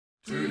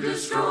to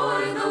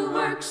destroy the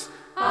works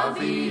of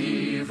the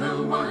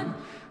evil one,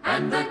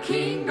 and the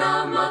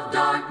kingdom of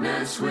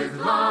darkness with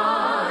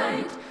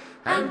light,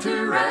 and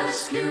to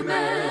rescue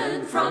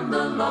men from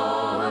the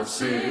law of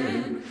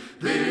sin.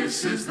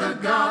 This is the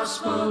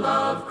gospel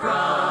of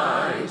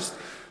Christ,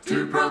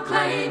 to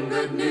proclaim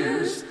good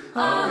news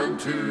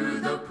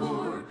unto the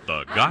poor.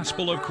 The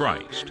gospel of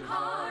Christ,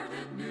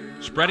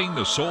 spreading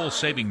the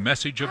soul-saving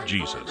message of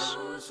Jesus.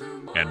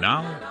 And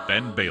now,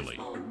 Ben Bailey.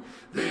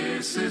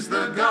 This is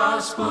the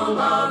gospel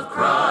of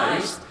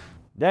Christ.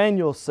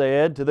 Daniel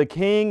said to the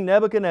king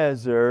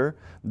Nebuchadnezzar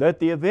that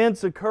the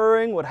events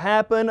occurring would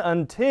happen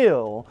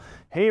until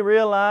he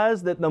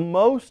realized that the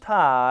Most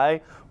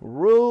High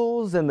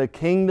rules in the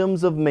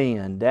kingdoms of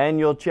men.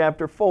 Daniel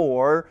chapter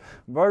 4,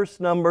 verse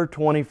number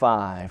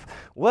 25.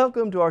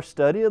 Welcome to our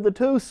study of the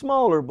two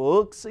smaller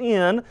books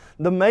in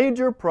the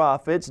major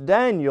prophets,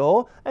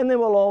 Daniel, and then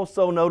we'll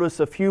also notice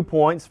a few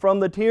points from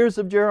the Tears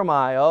of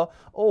Jeremiah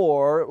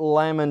or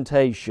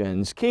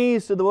Lamentations.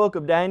 Keys to the book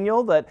of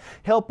Daniel that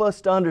help us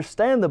to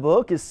understand the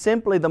book is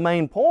simply the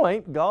main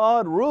point: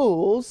 God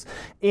rules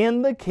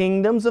in the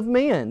kingdoms of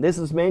men. This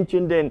is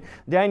mentioned in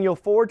Daniel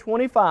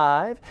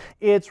 4:25.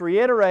 It's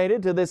reiterated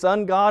to this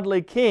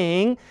ungodly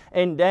king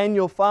in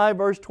Daniel 5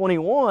 verse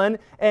 21,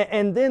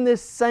 and then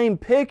this same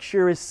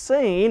picture is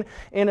seen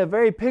in a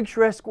very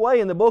picturesque way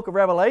in the book of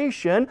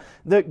Revelation,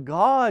 that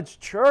God's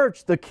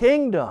church, the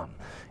kingdom,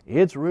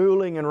 it's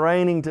ruling and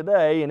reigning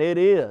today, and it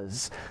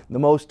is the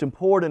most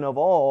important of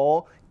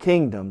all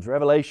kingdoms.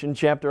 Revelation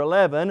chapter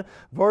 11,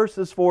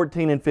 verses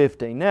 14 and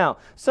 15. Now,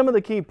 some of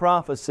the key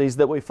prophecies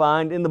that we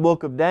find in the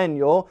book of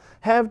Daniel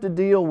have to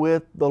deal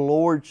with the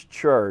Lord's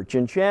church.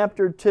 In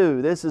chapter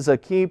 2, this is a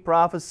key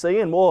prophecy,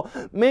 and we'll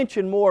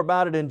mention more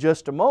about it in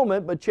just a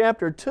moment, but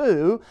chapter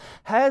 2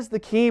 has the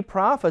key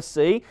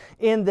prophecy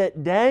in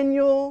that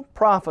Daniel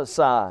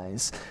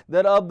prophesies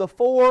that of the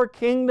four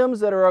kingdoms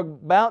that are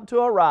about to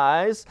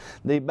arise,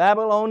 the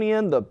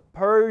Babylonian, the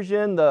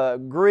Persian,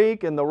 the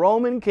Greek, and the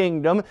Roman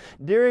kingdom,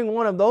 during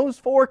one of those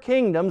four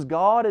kingdoms,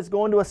 God is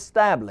going to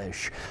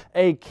establish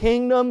a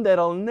kingdom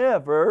that'll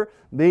never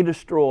be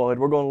destroyed.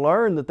 We're going to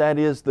learn that that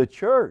is the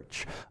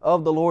church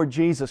of the Lord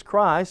Jesus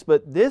Christ,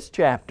 but this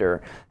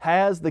chapter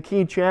has the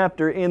key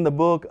chapter in the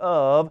book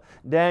of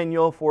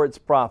Daniel for its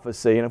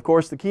prophecy. And of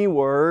course, the key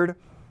word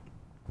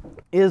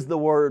is the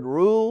word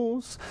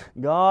rules.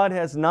 God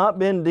has not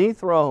been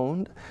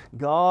dethroned.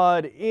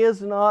 God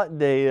is not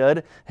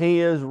dead. He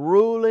is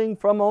ruling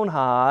from on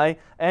high.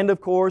 And of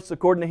course,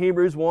 according to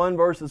Hebrews 1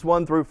 verses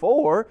 1 through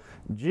 4,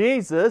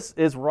 Jesus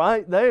is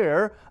right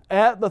there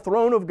at the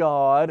throne of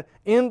God,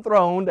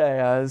 enthroned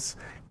as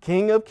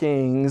King of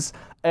Kings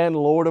and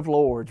Lord of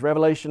Lords.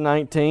 Revelation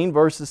 19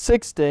 verses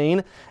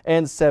 16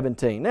 and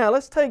 17. Now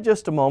let's take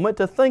just a moment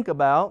to think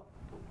about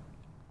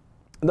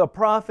the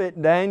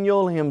prophet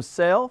Daniel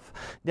himself.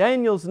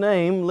 Daniel's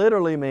name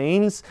literally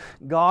means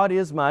God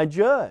is my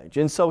judge.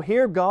 And so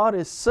here God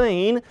is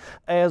seen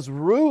as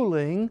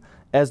ruling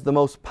as the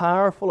most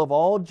powerful of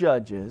all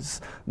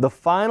judges, the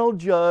final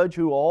judge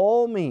who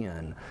all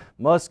men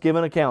must give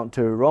an account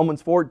to.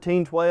 Romans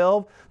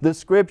 14:12, the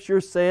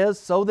Scripture says,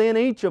 "So then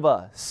each of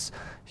us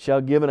shall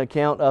give an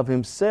account of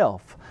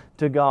himself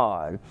to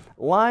God."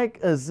 Like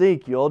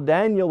Ezekiel,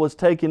 Daniel was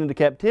taken into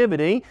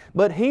captivity,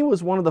 but he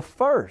was one of the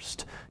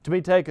first to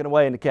be taken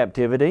away into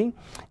captivity.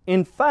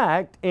 In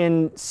fact,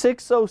 in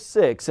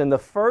 606, in the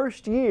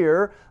first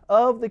year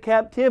of the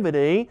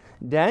captivity,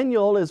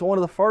 Daniel is one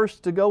of the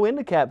first to go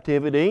into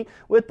captivity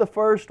with the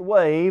first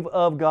wave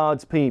of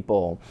God's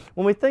people.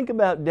 When we think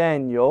about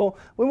Daniel,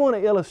 we want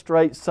to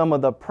illustrate some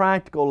of the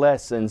practical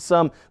lessons,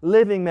 some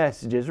living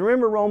messages.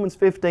 Remember Romans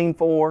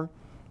 15:4?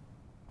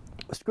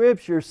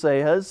 Scripture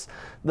says,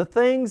 the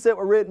things that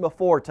were written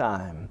before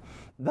time,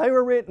 they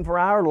were written for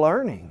our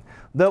learning,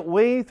 that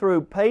we through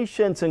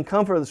patience and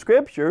comfort of the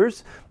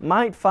Scriptures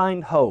might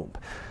find hope.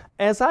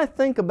 As I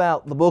think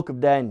about the book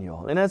of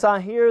Daniel, and as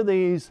I hear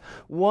these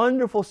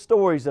wonderful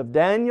stories of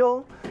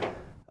Daniel,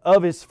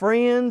 of his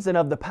friends, and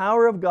of the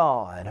power of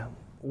God,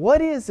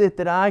 what is it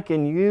that I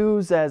can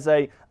use as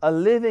a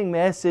living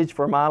message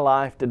for my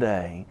life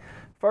today?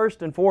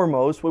 First and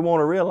foremost, we want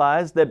to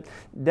realize that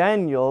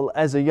Daniel,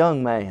 as a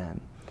young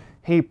man,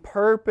 he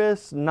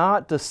purposed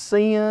not to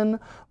sin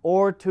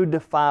or to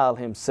defile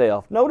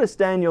himself. Notice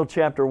Daniel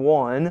chapter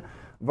 1,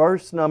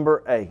 verse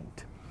number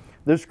 8.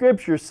 The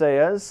Scripture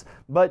says,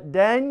 "But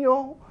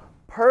Daniel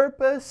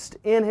purposed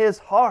in his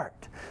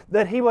heart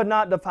that he would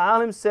not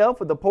defile himself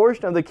with the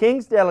portion of the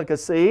king's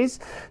delicacies,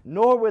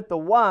 nor with the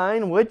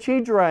wine which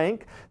he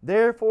drank.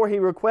 Therefore he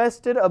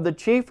requested of the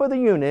chief of the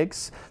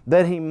eunuchs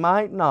that he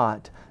might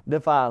not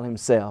defile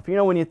himself." You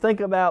know, when you think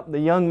about the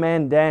young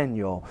man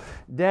Daniel,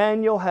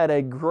 Daniel had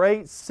a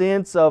great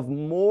sense of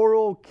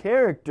moral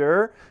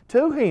character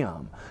to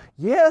him.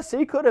 Yes,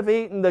 he could have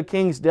eaten the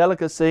king's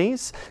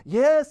delicacies.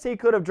 Yes, he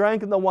could have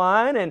drank the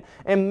wine,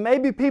 and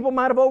maybe people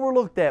might have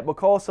overlooked that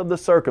because of the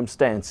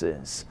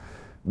circumstances.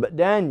 But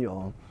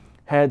Daniel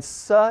had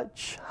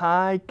such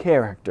high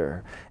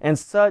character and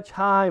such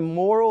high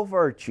moral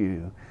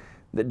virtue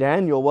that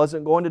Daniel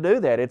wasn't going to do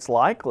that. It's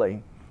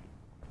likely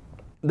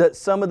that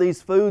some of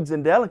these foods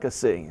and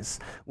delicacies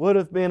would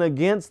have been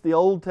against the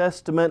Old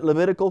Testament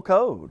Levitical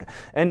code.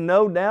 And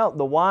no doubt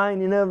the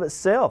wine in of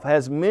itself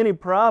has many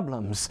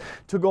problems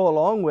to go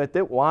along with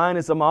it. Wine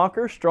is a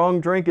mocker,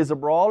 strong drink is a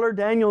brawler.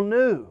 Daniel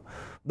knew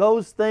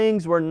those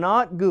things were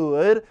not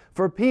good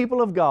for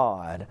people of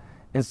God.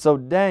 And so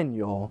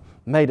Daniel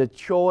made a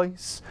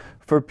choice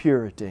for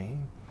purity.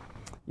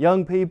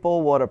 Young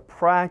people, what a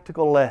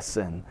practical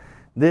lesson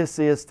this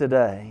is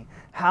today.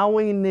 How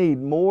we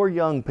need more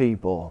young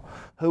people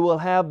who will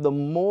have the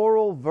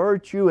moral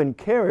virtue and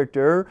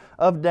character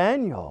of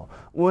Daniel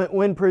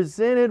when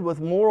presented with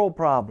moral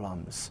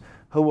problems,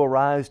 who will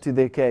rise to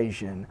the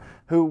occasion,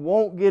 who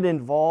won't get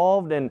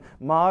involved in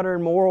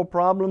modern moral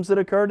problems that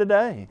occur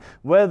today,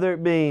 whether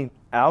it be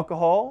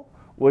alcohol,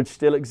 which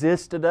still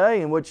exists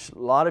today and which a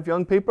lot of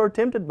young people are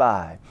tempted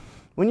by.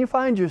 When you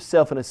find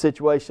yourself in a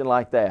situation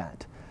like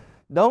that,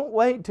 don't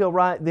wait till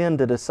right then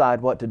to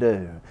decide what to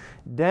do.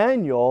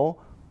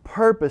 Daniel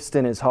purposed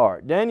in his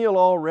heart. Daniel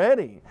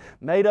already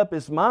made up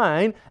his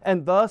mind,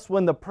 and thus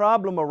when the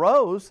problem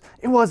arose,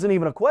 it wasn't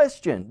even a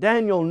question.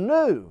 Daniel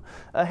knew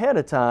ahead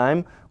of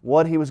time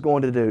what he was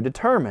going to do.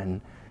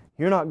 Determined,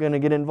 you're not going to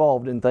get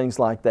involved in things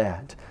like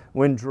that.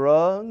 When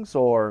drugs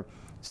or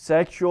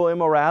sexual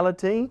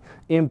immorality,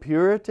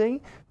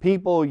 impurity,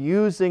 people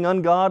using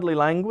ungodly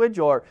language,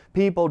 or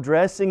people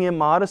dressing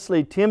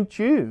immodestly tempt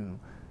you,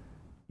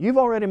 you've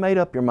already made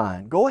up your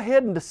mind. Go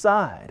ahead and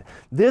decide.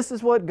 This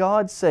is what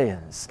God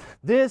says.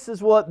 This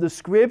is what the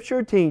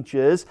Scripture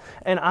teaches,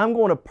 and I'm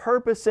going to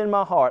purpose in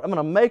my heart. I'm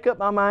going to make up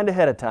my mind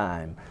ahead of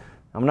time.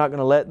 I'm not going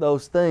to let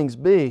those things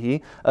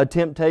be a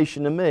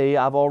temptation to me.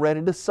 I've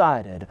already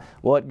decided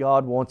what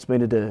God wants me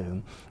to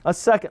do. A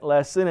second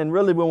lesson, and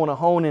really we want to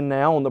hone in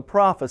now on the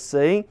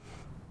prophecy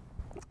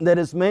that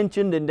is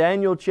mentioned in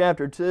Daniel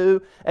chapter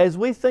 2. As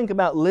we think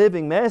about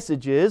living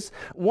messages,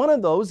 one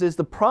of those is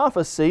the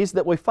prophecies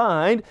that we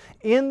find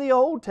in the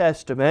Old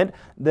Testament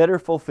that are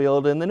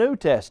fulfilled in the New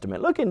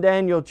Testament. Look in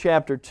Daniel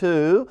chapter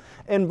 2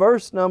 and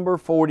verse number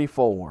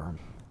 44.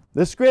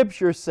 The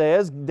Scripture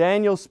says,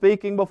 Daniel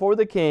speaking before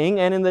the king,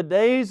 "And in the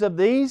days of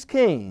these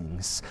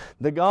kings,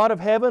 the God of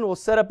heaven will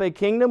set up a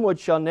kingdom which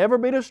shall never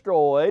be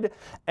destroyed,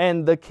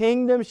 and the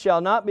kingdom shall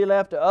not be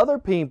left to other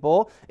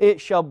people. It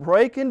shall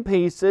break in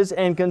pieces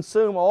and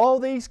consume all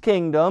these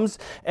kingdoms,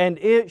 and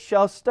it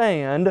shall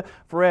stand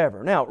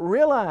forever." Now,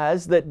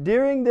 realize that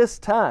during this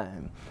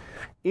time,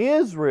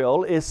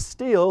 Israel is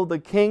still the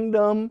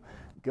kingdom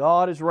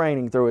God is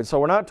reigning through it. So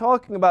we're not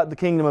talking about the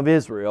kingdom of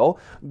Israel.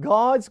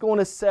 God's going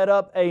to set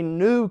up a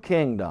new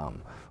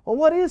kingdom. Well,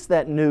 what is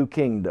that new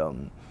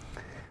kingdom?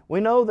 We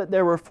know that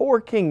there were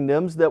 4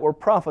 kingdoms that were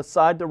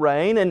prophesied to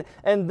reign,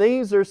 and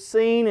these are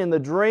seen in the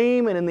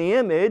dream and in the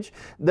image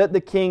that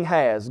the king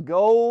has.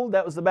 Gold,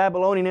 that was the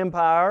Babylonian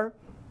Empire.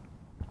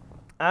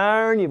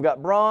 Iron, you've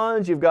got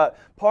bronze, you've got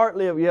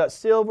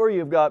silver,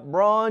 you've got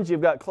bronze,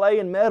 you've got clay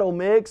and metal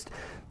mixed.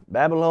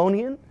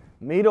 Babylonian,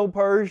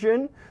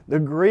 Medo-Persian, the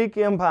Greek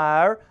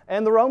Empire,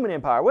 and the Roman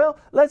Empire. Well,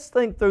 let's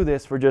think through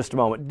this for just a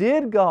moment.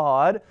 Did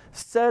God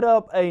set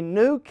up a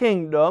new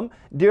kingdom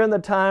during the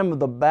time of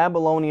the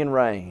Babylonian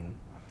reign?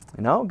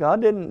 No,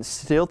 God didn't.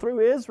 Still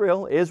through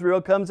Israel.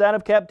 Israel comes out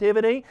of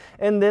captivity,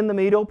 and then the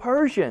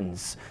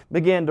Medo-Persians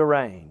begin to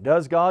reign.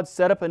 Does God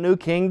set up a new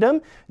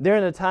kingdom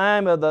during the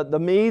time of the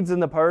Medes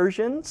and the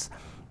Persians?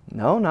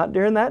 No, not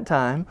during that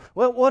time.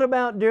 Well, what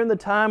about during the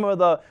time of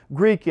the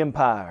Greek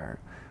Empire?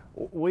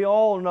 We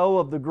all know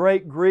of the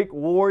great Greek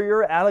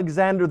warrior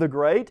Alexander the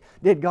Great.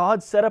 Did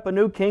God set up a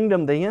new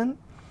kingdom then?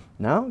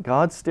 No,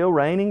 God's still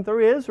reigning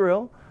through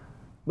Israel.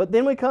 But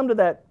then we come to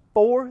that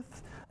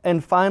 4th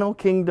and final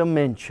kingdom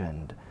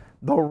mentioned,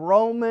 the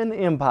Roman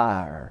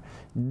Empire.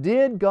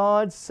 Did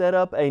God set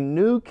up a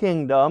new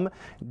kingdom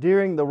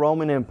during the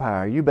Roman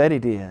Empire? You bet He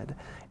did.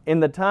 In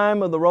the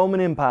time of the Roman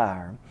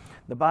Empire,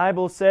 the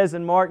Bible says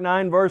in Mark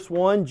 9 verse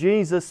 1,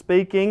 Jesus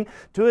speaking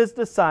to His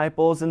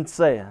disciples and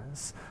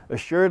says,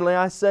 "Assuredly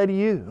I say to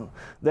you,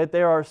 that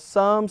there are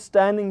some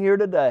standing here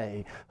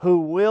today who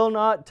will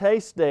not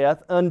taste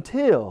death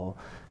until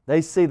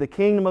they see the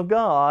kingdom of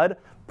God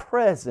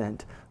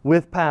present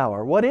with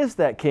power." What is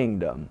that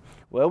kingdom?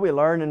 Well, we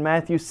learn in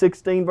Matthew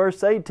 16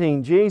 verse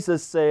 18,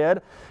 Jesus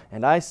said,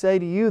 "And I say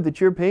to you that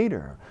you're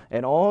Peter,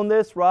 and on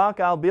this rock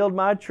I'll build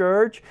my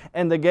church,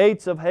 and the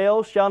gates of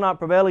hell shall not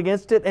prevail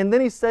against it." And then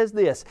He says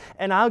this,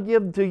 "And I'll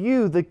give to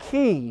you the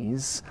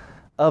keys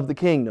of the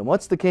kingdom."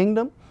 What's the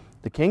kingdom?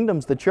 The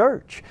kingdom's the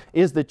church.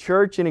 Is the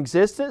church in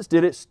existence?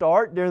 Did it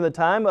start during the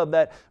time of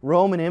that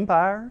Roman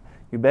Empire?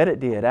 You bet it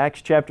did.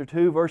 Acts chapter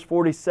 2 verse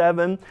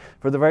 47,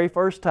 for the very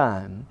first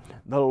time,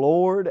 the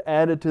Lord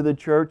added to the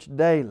church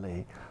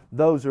daily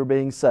those who are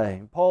being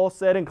saved. Paul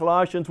said in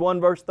Colossians 1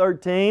 verse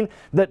 13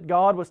 that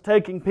God was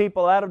taking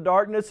people out of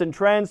darkness and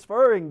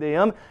transferring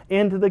them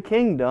into the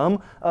kingdom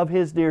of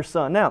His dear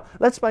Son. Now,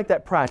 let's make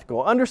that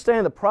practical.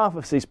 Understand the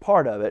prophecy's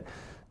part of it,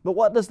 but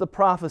what does the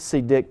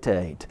prophecy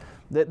dictate?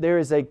 That there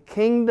is a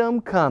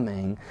kingdom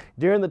coming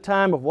during the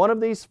time of one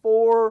of these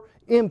 4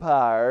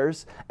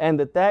 empires, and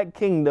that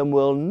kingdom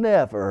will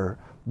never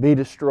be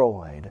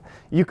destroyed.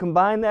 You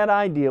combine that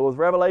idea with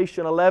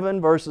Revelation 11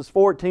 verses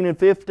 14 and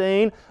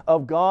 15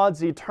 of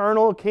God's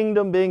eternal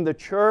kingdom being the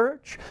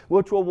church,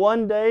 which will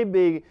one day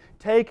be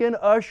taken,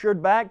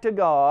 ushered back to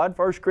God,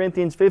 1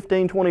 Corinthians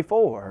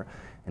 15:24.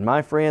 And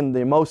my friend,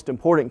 the most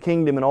important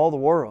kingdom in all the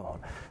world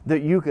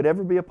that you could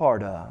ever be a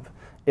part of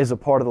is a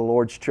part of the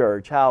Lord's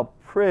church. How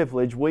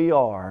privileged we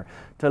are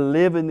to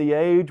live in the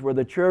age where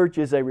the church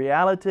is a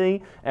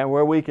reality and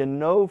where we can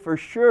know for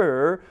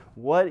sure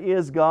what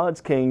is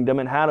God's kingdom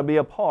and how to be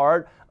a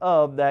part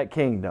of that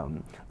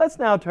kingdom. Let's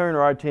now turn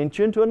our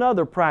attention to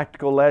another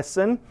practical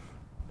lesson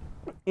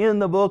in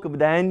the book of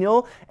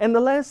Daniel, and the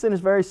lesson is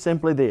very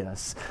simply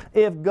this: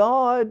 if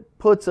God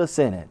puts us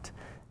in it,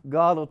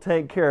 God will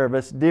take care of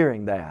us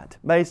during that.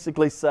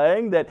 Basically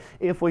saying that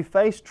if we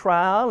face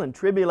trial and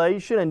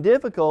tribulation and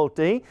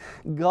difficulty,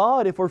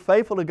 God, if we're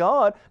faithful to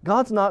God,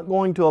 God's not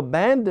going to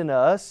abandon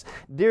us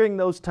during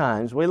those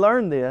times. We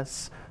learn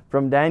this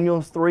from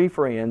Daniel's three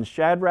friends,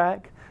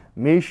 Shadrach,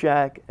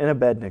 Meshach, and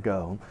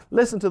Abednego.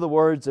 Listen to the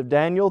words of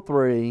Daniel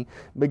 3,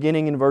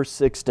 beginning in verse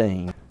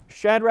 16.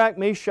 Shadrach,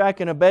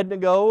 Meshach, and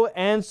Abednego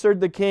answered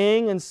the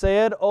king and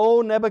said,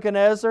 O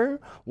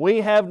Nebuchadnezzar,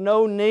 we have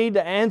no need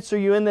to answer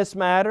you in this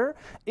matter.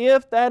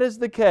 If that is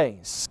the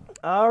case,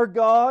 our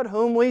God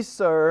whom we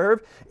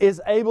serve is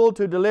able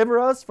to deliver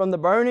us from the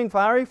burning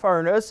fiery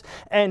furnace,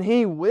 and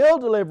He will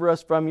deliver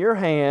us from your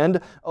hand,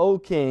 O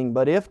king.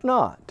 But if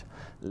not,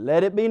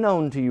 let it be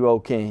known to you, O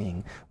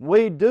king,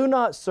 we do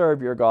not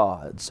serve your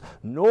gods,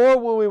 nor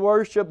will we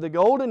worship the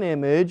golden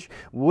image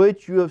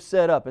which you have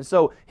set up. And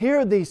so here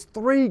are these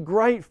three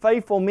great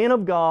faithful men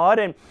of God,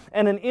 and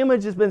an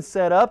image has been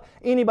set up.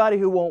 Anybody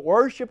who won't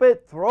worship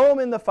it, throw them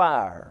in the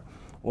fire.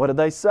 What did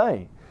they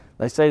say?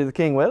 They say to the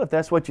king, well, if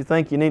that's what you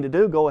think you need to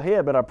do, go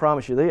ahead, but I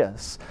promise you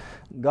this: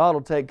 God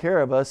will take care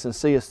of us and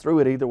see us through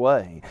it either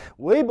way.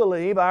 We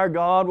believe our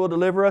God will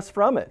deliver us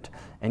from it.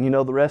 And you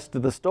know the rest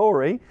of the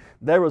story.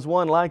 There was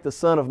one like the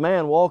Son of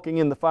Man walking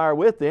in the fire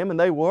with them, and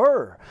they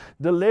were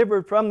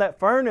delivered from that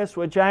furnace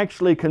which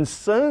actually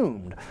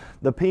consumed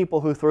the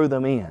people who threw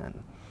them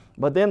in.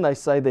 But then they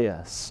say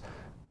this: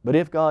 but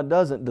if God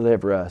doesn't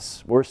deliver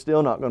us, we're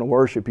still not going to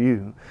worship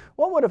you.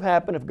 What would have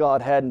happened if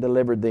God hadn't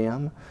delivered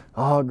them?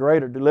 Oh,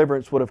 greater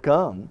deliverance would have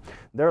come.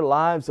 Their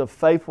lives of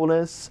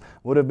faithfulness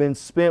would have been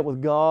spent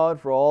with God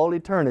for all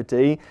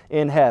eternity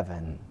in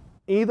heaven.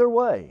 Either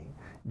way,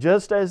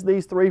 just as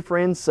these three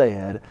friends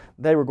said,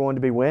 they were going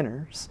to be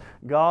winners.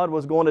 God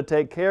was going to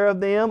take care of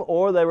them,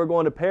 or they were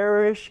going to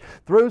perish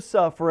through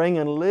suffering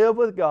and live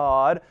with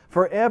God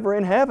forever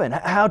in heaven.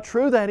 How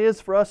true that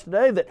is for us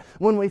today, that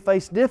when we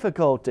face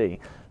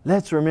difficulty,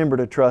 let's remember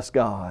to trust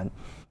God.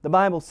 The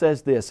Bible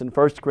says this in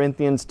 1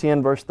 Corinthians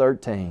 10 verse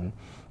 13.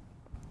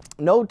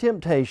 No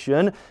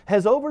temptation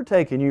has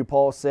overtaken you,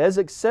 Paul says,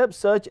 except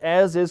such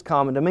as is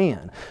common to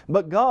men.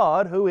 But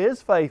God, who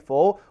is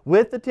faithful,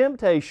 with the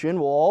temptation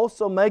will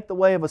also make the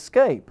way of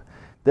escape,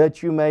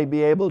 that you may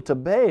be able to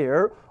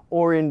bear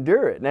or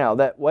endure it. Now,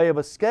 that way of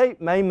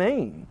escape may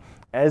mean,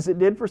 as it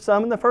did for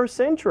some in the first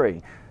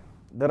century,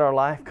 that our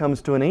life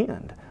comes to an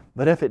end.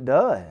 But if it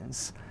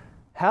does,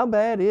 how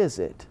bad is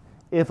it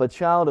if a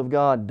child of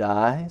God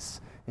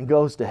dies and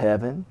goes to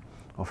heaven?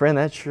 Well, friend,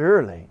 that's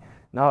surely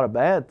not a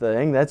bad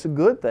thing. That's a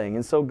good thing.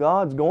 And so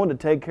God's going to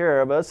take care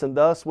of us, and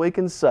thus we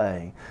can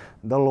say,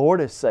 the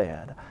Lord has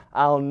said,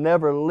 I'll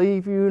never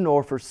leave you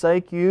nor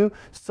forsake you,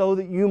 so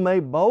that you may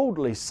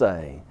boldly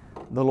say,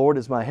 the Lord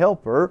is my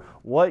helper.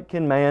 What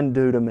can man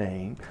do to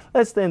me?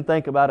 Let's then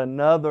think about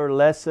another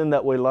lesson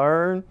that we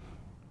learn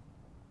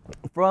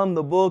from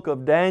the book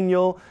of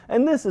Daniel,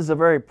 and this is a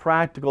very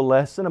practical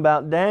lesson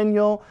about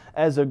Daniel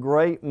as a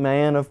great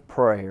man of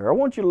prayer. I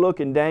want you to look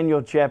in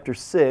Daniel chapter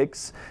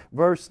 6,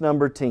 verse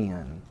number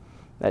 10.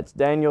 That's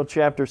Daniel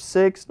chapter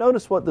 6.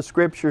 Notice what the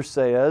Scripture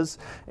says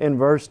in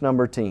verse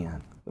number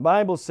 10. The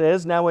Bible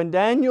says, Now when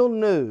Daniel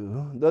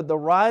knew that the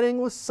writing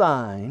was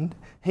signed,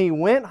 he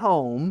went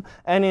home,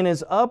 and in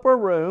his upper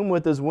room,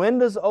 with his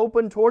windows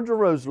open toward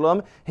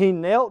Jerusalem, he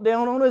knelt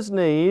down on his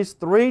knees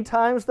 3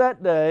 times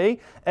that day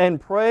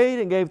and prayed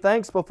and gave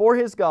thanks before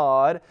his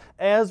God,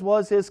 as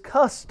was his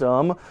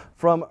custom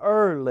from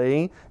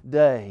early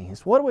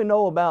days. What do we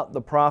know about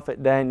the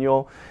prophet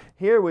Daniel?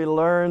 Here we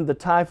learn the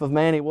type of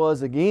man he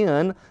was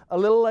again a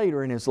little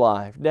later in his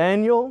life.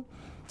 Daniel,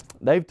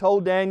 they've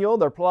told Daniel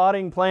they're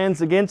plotting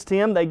plans against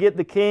him. They get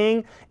the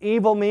king.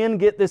 Evil men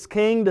get this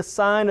king to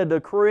sign a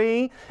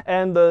decree.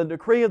 And the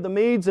decree of the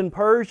Medes and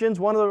Persians,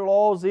 one of their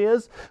laws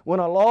is, when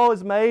a law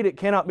is made, it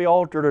cannot be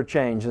altered or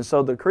changed. And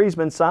so the decree's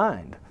been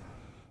signed.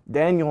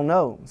 Daniel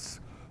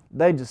knows.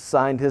 They just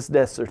signed his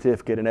death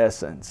certificate in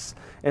essence.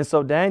 And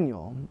so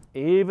Daniel,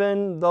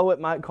 even though it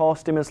might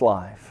cost him his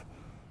life,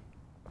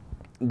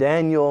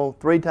 Daniel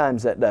 3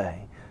 times that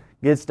day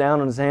gets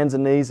down on his hands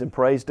and knees and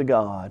prays to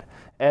God.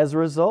 As a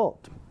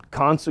result,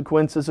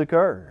 consequences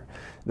occur.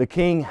 The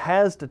king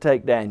has to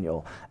take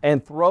Daniel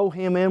and throw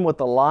him in with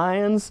the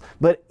lions,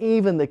 but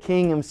even the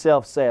king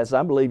himself says,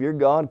 I believe your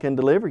God can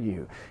deliver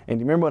you. And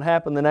do you remember what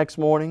happened the next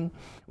morning?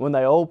 When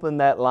they opened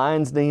that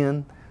lion's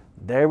den,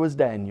 there was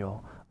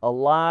Daniel,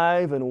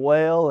 alive and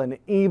well, and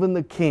even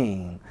the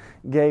king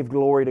gave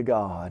glory to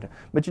God.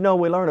 But you know,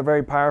 we learn a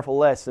very powerful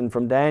lesson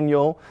from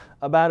Daniel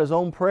about his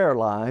own prayer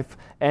life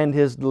and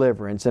his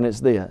deliverance, and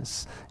it's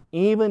this: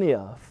 even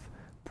if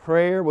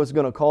prayer was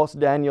going to cost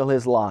Daniel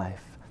his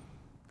life,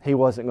 he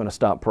wasn't going to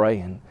stop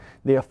praying.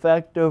 The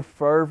effective,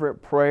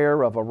 fervent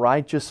prayer of a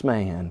righteous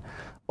man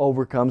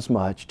overcomes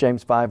much.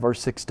 James 5 verse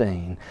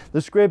 16.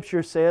 The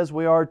Scripture says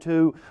we are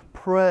to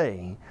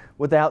pray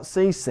without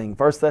ceasing.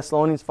 1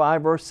 Thessalonians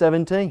 5 verse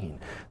 17.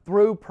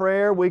 Through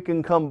prayer we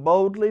can come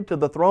boldly to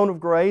the throne of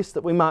grace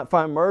that we might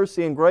find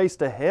mercy and grace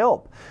to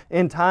help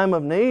in time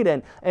of need.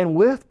 And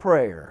with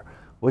prayer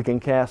we can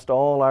cast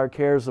all our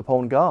cares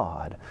upon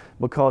God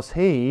because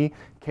He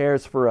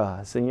cares for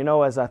us. And you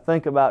know, as I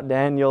think about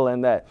Daniel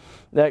and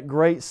that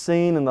great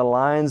scene in the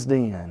lion's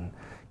den,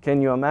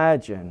 can you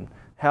imagine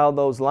how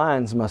those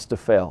lions must have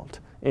felt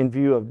in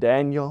view of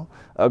Daniel,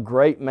 a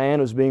great man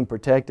who's being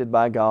protected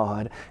by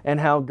God, and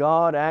how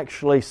God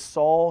actually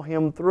saw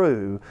him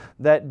through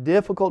that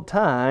difficult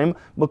time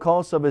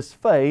because of his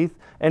faith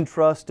and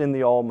trust in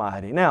the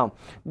Almighty. Now,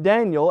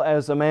 Daniel,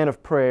 as a man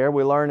of prayer,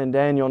 we learn in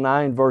Daniel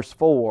 9 verse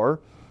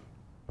 4,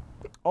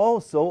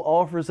 also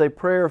offers a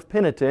prayer of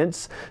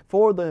penitence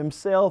for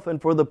himself and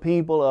for the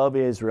people of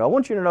Israel. I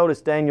want you to notice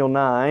Daniel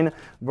 9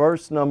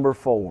 verse number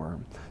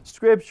 4.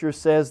 Scripture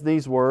says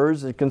these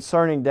words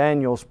concerning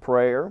Daniel's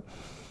prayer.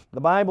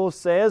 The Bible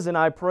says, And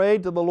I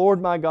prayed to the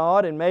Lord my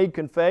God and made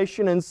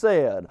confession and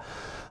said,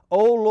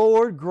 O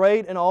Lord,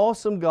 great and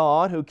awesome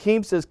God, who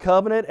keeps His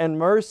covenant and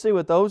mercy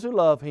with those who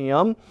love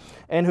Him,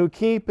 and who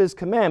keep His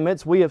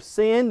commandments, we have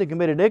sinned and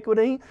committed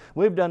iniquity.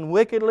 We've done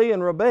wickedly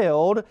and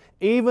rebelled,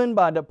 even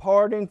by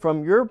departing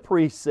from Your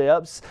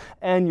precepts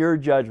and Your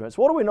judgments.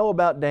 What do we know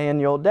about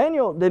Daniel?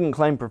 Daniel didn't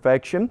claim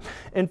perfection.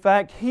 In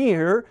fact,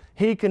 here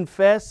he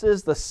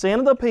confesses the sin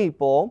of the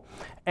people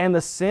and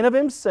the sin of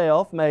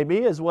himself,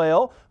 maybe as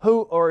well,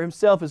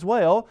 himself as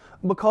well,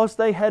 because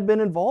they had been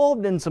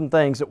involved in some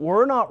things that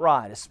were not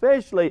right,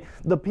 especially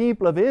the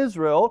people of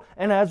Israel,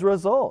 and as a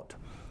result,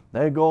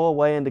 they go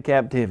away into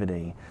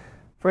captivity.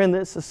 Friend,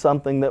 this is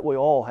something that we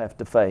all have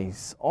to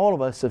face. All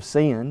of us have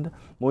sinned.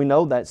 We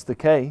know that's the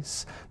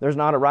case. There's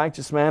not a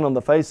righteous man on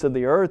the face of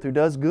the earth who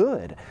does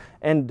good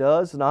and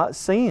does not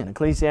sin.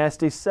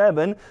 Ecclesiastes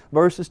 7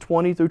 verses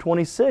 20 through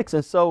 26.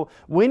 And so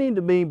we need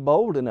to be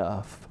bold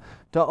enough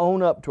to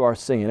own up to our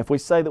sin. If we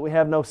say that we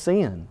have no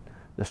sin,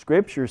 the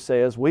Scripture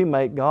says we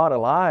make God a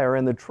liar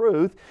and the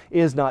truth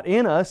is not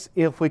in us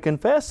if we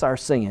confess our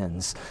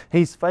sins.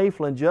 He's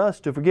faithful and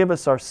just to forgive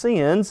us our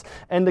sins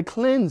and to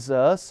cleanse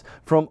us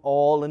from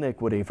all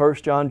iniquity. 1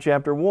 John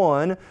chapter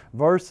 1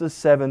 verses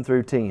 7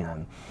 through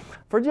 10.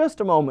 For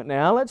just a moment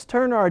now, let's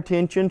turn our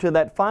attention to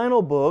that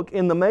final book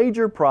in the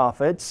major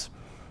prophets,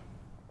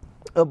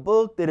 a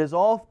book that is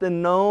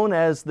often known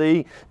as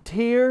the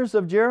Tears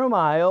of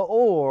Jeremiah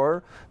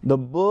or the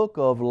book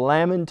of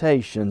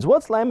Lamentations.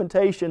 What's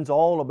Lamentations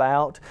all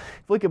about?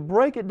 If we could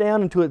break it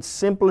down into its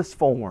simplest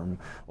form,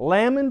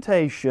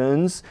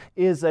 Lamentations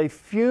is a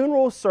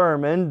funeral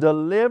sermon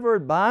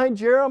delivered by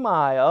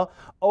Jeremiah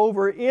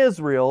over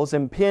Israel's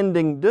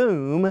impending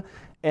doom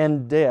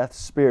and death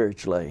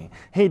spiritually.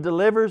 He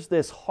delivers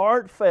this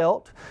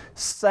heartfelt,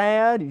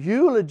 sad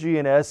eulogy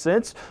in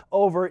essence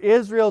over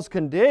Israel's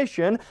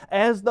condition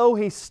as though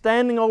he's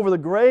standing over the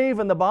grave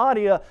and the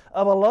body of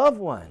a loved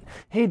one.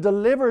 He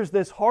delivers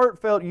this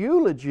heartfelt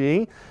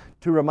eulogy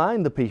to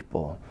remind the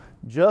people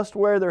just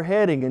where they're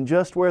heading and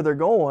just where they're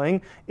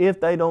going if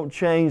they don't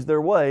change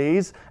their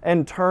ways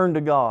and turn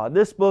to God.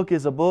 This book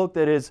is a book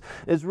that is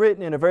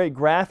written in a very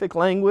graphic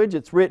language.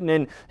 It's written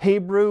in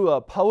Hebrew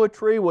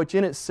poetry, which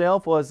in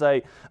itself was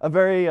a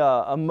very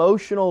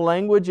emotional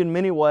language in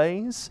many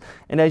ways.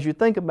 And as you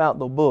think about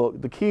the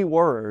book, the key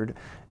word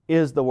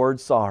is the word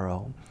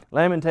sorrow.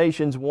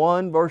 Lamentations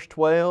 1 verse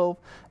 12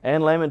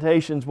 and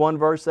Lamentations 1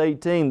 verse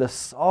 18, the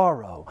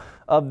sorrow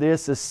of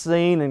this is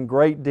seen in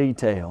great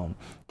detail.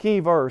 Key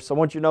verse, I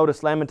want you to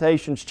notice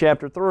Lamentations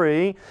chapter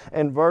 3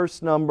 and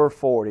verse number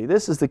 40.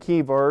 This is the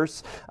key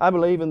verse, I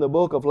believe, in the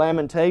book of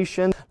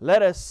Lamentations.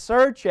 Let us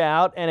search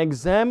out and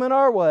examine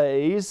our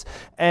ways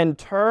and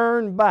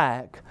turn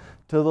back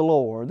to the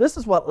Lord. This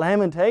is what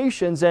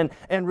Lamentations and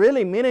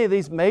really many of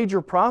these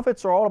major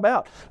prophets are all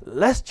about.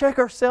 Let's check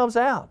ourselves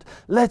out.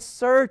 Let's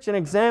search and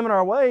examine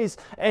our ways,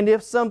 and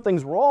if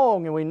something's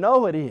wrong and we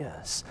know it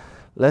is,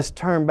 let's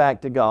turn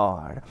back to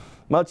God.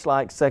 Much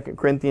like 2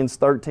 Corinthians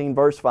 13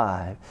 verse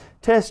 5.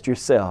 Test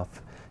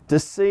yourself to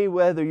see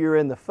whether you're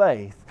in the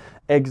faith.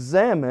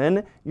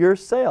 Examine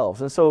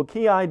yourselves. And so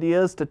key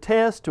idea is to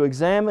test, to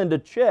examine, to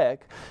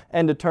check,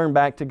 and to turn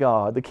back to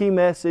God. The key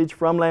message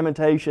from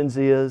Lamentations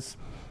is,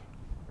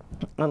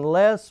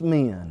 unless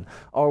men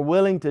are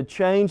willing to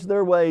change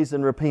their ways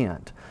and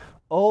repent,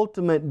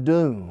 ultimate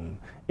doom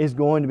is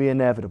going to be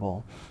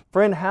inevitable.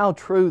 Friend, how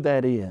true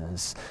that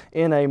is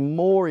in a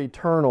more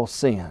eternal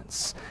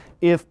sense.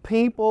 If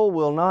people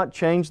will not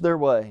change their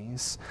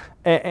ways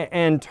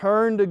and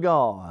turn to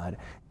God,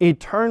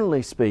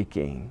 eternally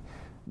speaking,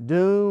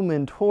 doom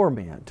and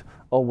torment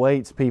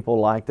awaits people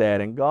like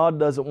that. And God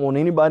doesn't want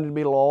anybody to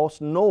be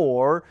lost,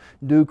 nor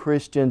do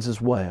Christians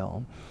as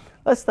well.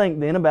 Let's think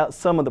then about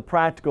some of the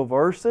practical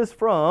verses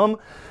from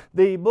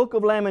the book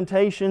of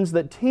Lamentations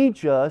that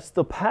teach us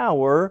the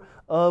power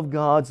of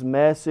God's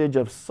message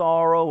of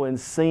sorrow and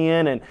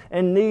sin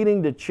and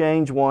needing to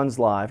change one's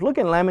life. Look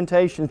in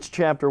Lamentations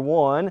chapter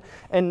 1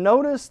 and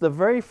notice the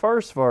very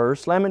first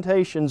verse,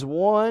 Lamentations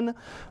 1,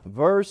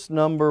 verse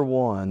number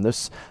 1.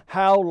 This,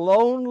 how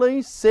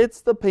lonely sits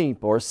the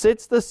people, or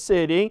sits the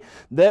city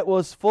that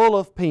was full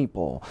of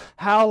people.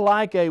 How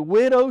like a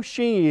widow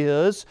she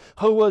is,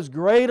 who was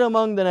great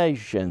among the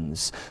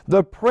nations.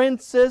 The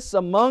princess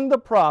among the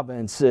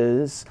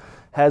provinces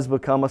has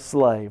become a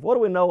slave. What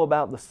do we know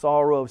about the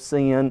sorrow of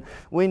sin?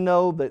 We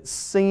know that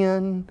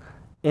sin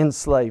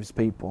enslaves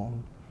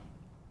people.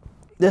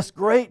 This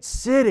great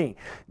city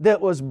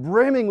that was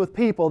brimming with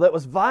people, that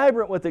was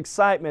vibrant with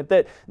excitement,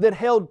 that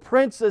held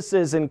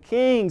princesses and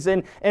kings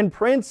and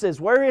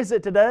princes. Where is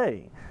it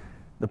today?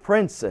 The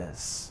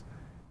princess,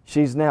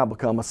 she's now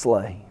become a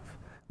slave.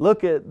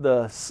 Look at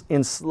the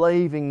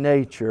enslaving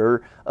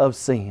nature of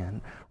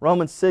sin.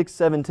 Romans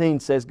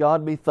 6:17 says,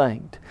 God be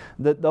thanked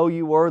that though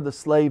you were the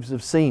slaves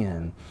of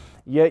sin,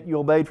 yet you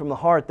obeyed from the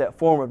heart that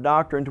form of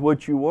doctrine to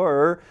which you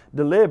were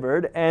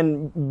delivered,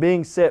 and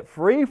being set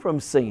free from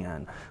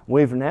sin,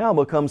 we've now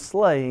become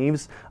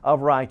slaves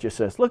of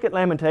righteousness. Look at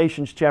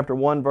Lamentations chapter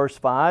 1 verse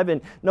 5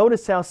 and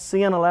notice how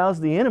sin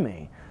allows the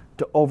enemy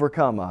to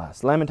overcome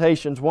us.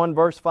 Lamentations 1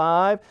 verse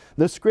 5,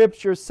 the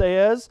Scripture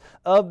says,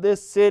 of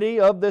this city,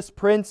 of this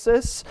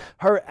princess,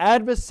 her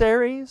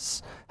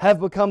adversaries have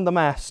become the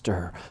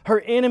master. Her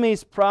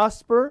enemies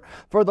prosper,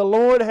 for the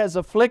Lord has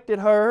afflicted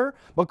her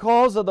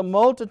because of the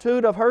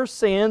multitude of her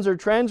sins or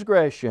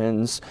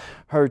transgressions.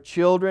 Her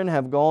children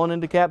have gone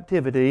into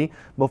captivity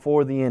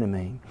before the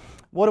enemy.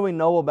 What do we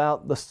know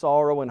about the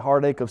sorrow and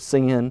heartache of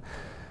sin?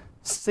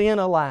 Sin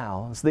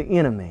allows the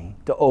enemy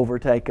to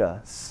overtake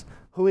us.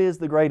 Who is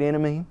the great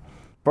enemy?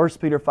 1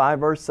 Peter 5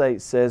 verse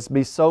 8 says,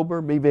 be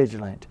sober, be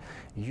vigilant.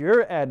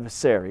 Your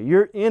adversary,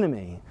 your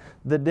enemy,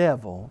 the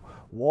devil,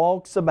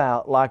 walks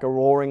about like a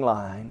roaring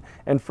lion.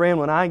 And friend,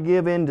 when I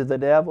give in to the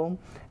devil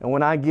and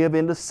when I give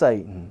in to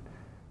Satan,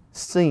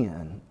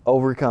 sin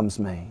overcomes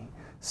me.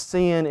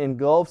 Sin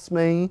engulfs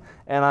me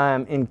and I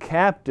am in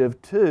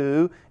captive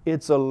to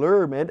its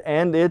allurement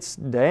and its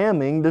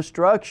damning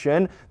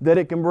destruction that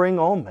it can bring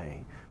on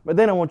me. But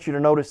then I want you to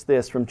notice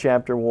this from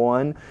chapter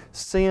 1.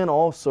 Sin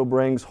also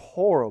brings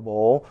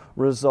horrible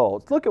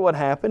results. Look at what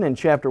happened in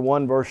chapter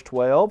 1 verse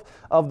 12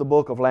 of the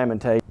book of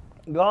Lamentations.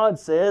 God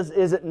says,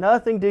 is it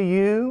nothing to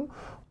you,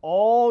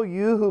 all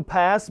you who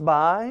pass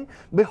by?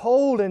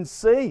 Behold and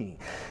see.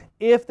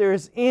 If there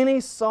is any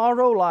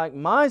sorrow like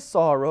my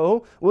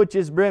sorrow, which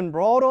has been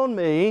brought on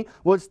me,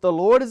 which the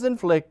Lord has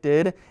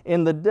inflicted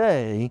in the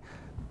day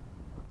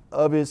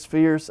of His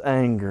fierce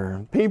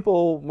anger.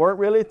 People weren't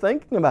really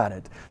thinking about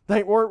it.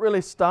 They weren't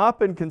really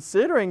stopping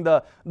considering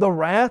the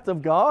wrath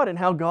of God and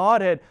how God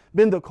had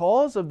been the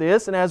cause of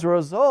this, and as a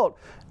result,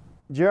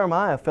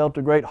 Jeremiah felt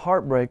a great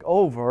heartbreak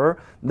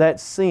over that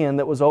sin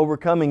that was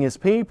overcoming his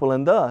people,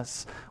 and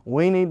thus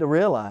we need to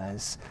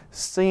realize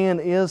sin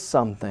is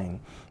something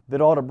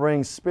that ought to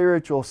bring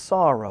spiritual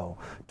sorrow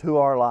to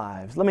our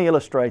lives. Let me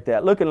illustrate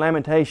that. Look at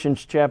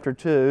Lamentations chapter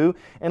 2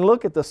 and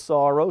look at the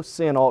sorrow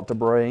sin ought to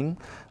bring.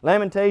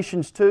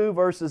 Lamentations 2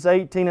 verses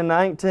 18 and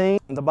 19,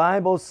 the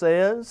Bible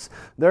says,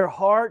 their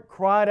heart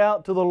cried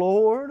out to the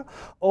Lord,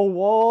 O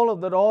wall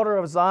of the daughter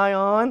of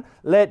Zion,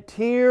 let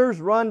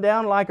tears run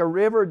down like a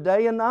river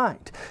day and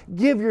night.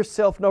 Give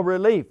yourself no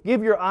relief,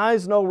 give your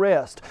eyes no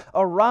rest.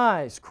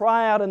 Arise,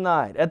 cry out at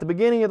night, at the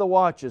beginning of the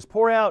watches.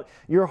 Pour out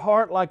your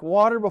heart like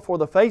water before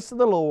the face of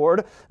the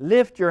Lord.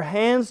 Lift your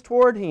hands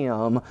toward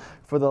Him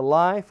for the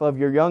life of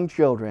your young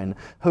children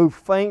who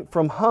faint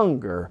from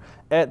hunger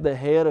at the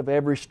head of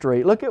every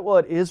street. Look at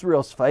what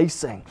Israel's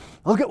facing.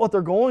 Look at what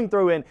they're going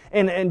through.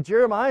 And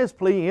Jeremiah's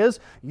plea is,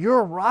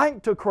 you're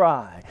right to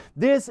cry.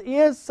 This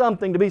is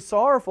something to be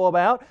sorrowful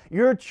about.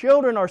 Your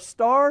children are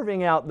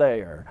starving out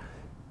there.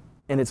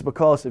 And it's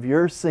because of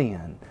your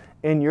sin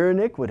and your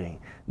iniquity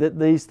that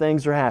these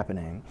things are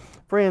happening.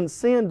 Friends,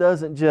 sin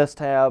doesn't just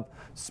have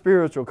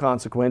spiritual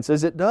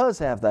consequences. It does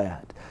have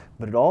that.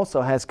 But it also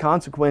has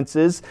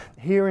consequences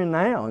here and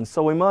now. And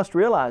so we must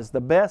realize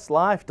the best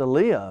life to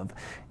live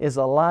is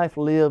a life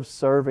lived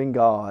serving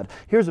God.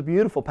 Here's a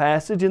beautiful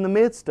passage in the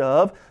midst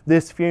of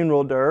this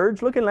funeral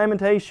dirge. Look at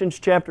Lamentations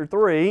chapter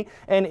 3.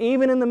 And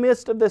even in the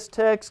midst of this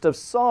text of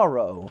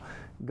sorrow,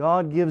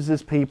 God gives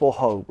His people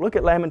hope. Look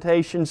at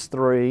Lamentations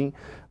 3,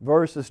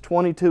 verses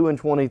 22 and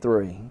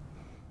 23.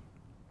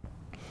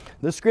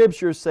 The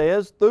Scripture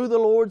says, through the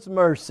Lord's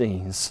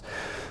mercies,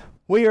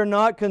 We are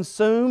not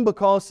consumed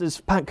because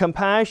His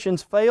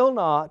compassions fail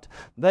not.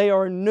 They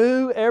are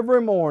new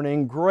every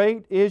morning.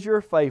 Great is your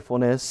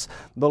faithfulness.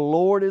 The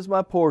Lord is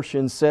my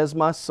portion, says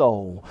my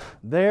soul.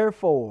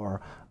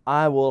 Therefore,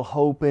 I will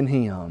hope in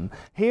Him.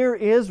 Hear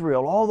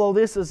Israel, although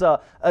this is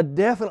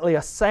definitely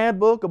a sad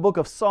book, a book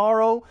of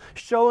sorrow,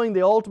 showing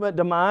the ultimate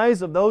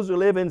demise of those who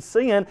live in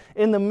sin,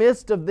 in the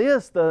midst of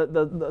this,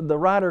 the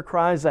writer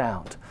cries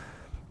out,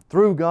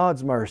 through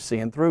God's mercy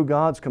and through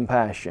God's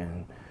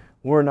compassion,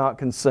 we're not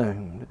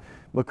consumed,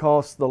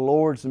 because the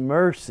Lord's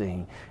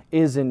mercy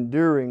is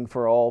enduring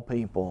for all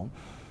people.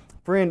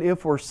 Friend,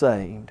 if we're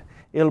saved,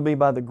 it'll be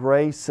by the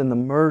grace and the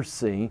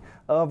mercy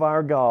of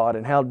our God,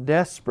 and how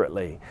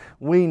desperately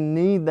we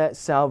need that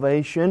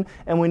salvation,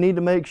 and we need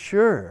to make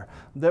sure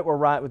that we're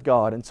right with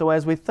God. And so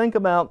as we think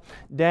about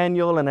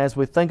Daniel and as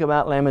we think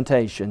about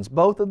Lamentations,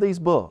 both of these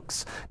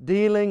books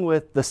dealing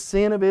with the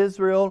sin of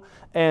Israel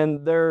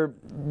and their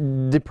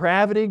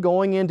depravity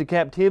going into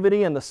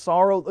captivity and the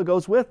sorrow that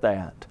goes with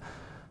that,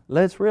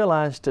 let's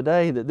realize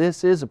today that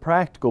this is a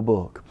practical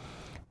book,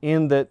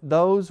 in that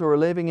those who are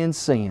living in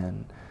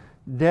sin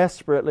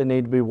desperately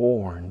need to be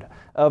warned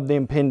of the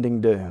impending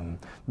doom.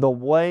 The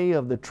way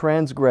of the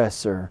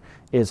transgressor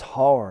is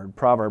hard,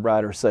 proverb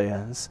writer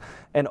says,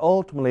 and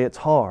ultimately it's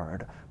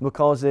hard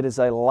because it is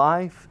a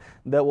life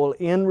that will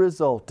end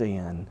result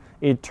in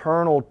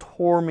eternal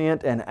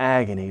torment and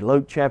agony.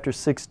 Luke chapter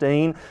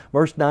 16,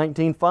 verse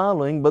 19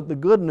 following. But the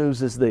good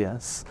news is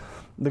this: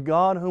 the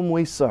God whom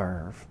we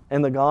serve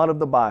and the God of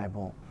the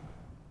Bible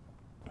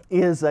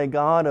is a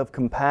God of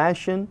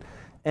compassion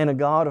and a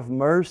God of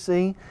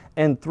mercy,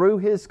 and through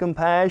His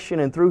compassion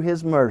and through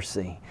His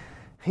mercy,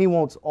 He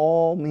wants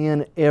all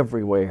men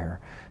everywhere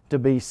to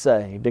be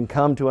saved and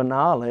come to a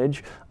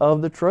knowledge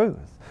of the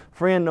truth.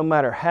 Friend, no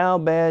matter how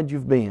bad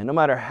you've been, no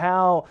matter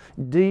how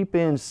deep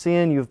in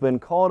sin you've been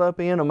caught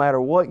up in, no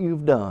matter what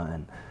you've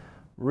done,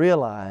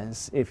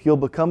 realize if you'll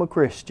become a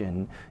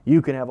Christian,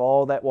 you can have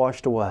all that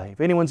washed away.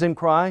 If anyone's in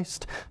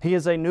Christ, he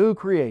is a new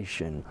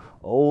creation.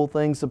 Old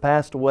things have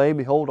passed away.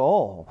 Behold,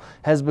 all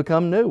has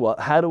become new. Well,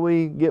 how do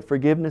we get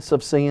forgiveness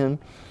of sin?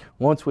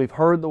 Once we've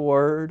heard the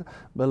Word,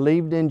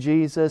 believed in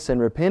Jesus, and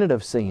repented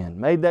of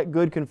sin, made that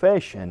good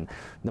confession,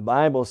 the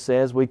Bible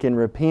says we can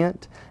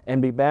repent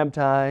and be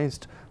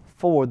baptized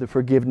for the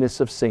forgiveness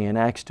of sin.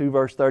 Acts 2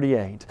 verse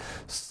 38.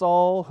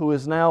 Saul, who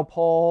is now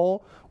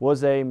Paul,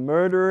 was a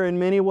murderer in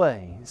many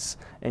ways.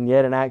 And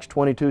yet in Acts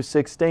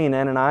 22:16,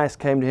 Ananias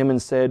came to him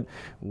and said,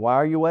 "Why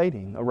are you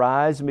waiting?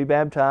 Arise and be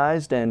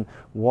baptized and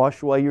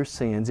wash away your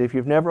sins." If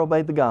you've never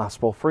obeyed the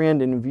gospel,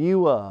 friend, in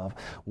view of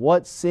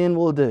what sin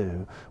will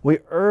do, we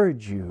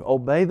urge you,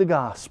 obey the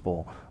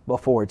gospel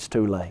before it's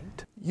too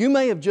late. You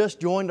may have just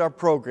joined our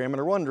program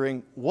and are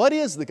wondering, what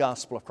is the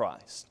gospel of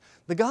Christ?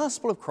 The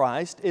gospel of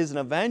Christ is an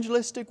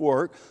evangelistic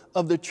work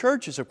of the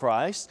churches of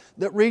Christ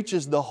that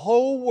reaches the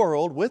whole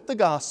world with the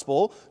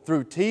gospel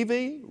through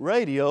TV,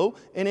 radio,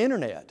 and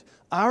internet.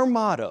 Our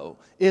motto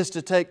is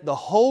to take the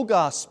whole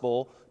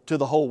gospel to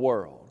the whole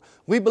world.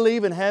 We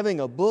believe in having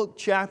a book,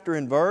 chapter,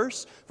 and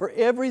verse for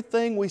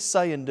everything we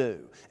say and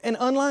do. And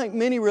unlike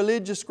many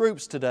religious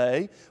groups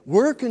today,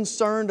 we're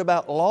concerned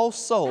about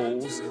lost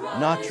souls,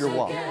 not your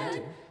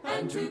wallet.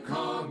 And to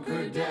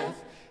conquer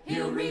death,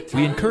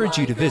 we encourage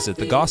you to visit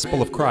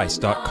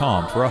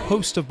thegospelofchrist.com for a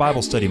host of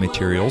Bible study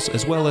materials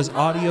as well as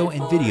audio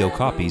and video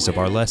copies of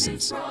our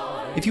lessons.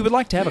 If you would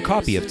like to have a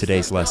copy of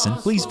today's lesson,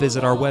 please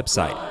visit our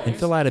website and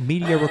fill out a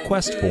media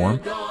request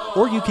form,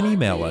 or you can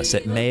email us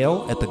at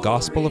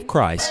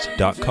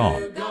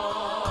mail@thegospelofchrist.com.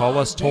 Call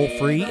us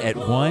toll-free at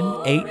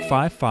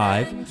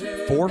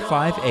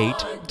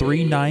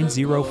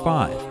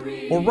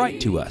 1-855-458-3905 or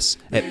write to us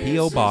at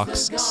P.O.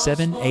 Box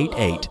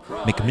 788,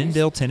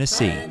 McMinnville,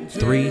 Tennessee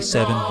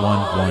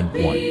 37111.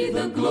 Be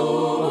the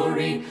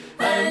glory,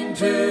 and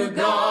to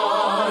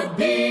God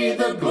be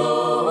the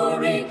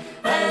glory,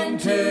 and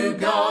to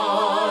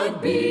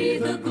God be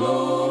the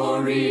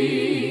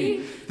glory.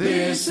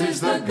 This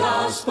is the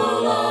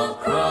gospel of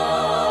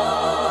Christ.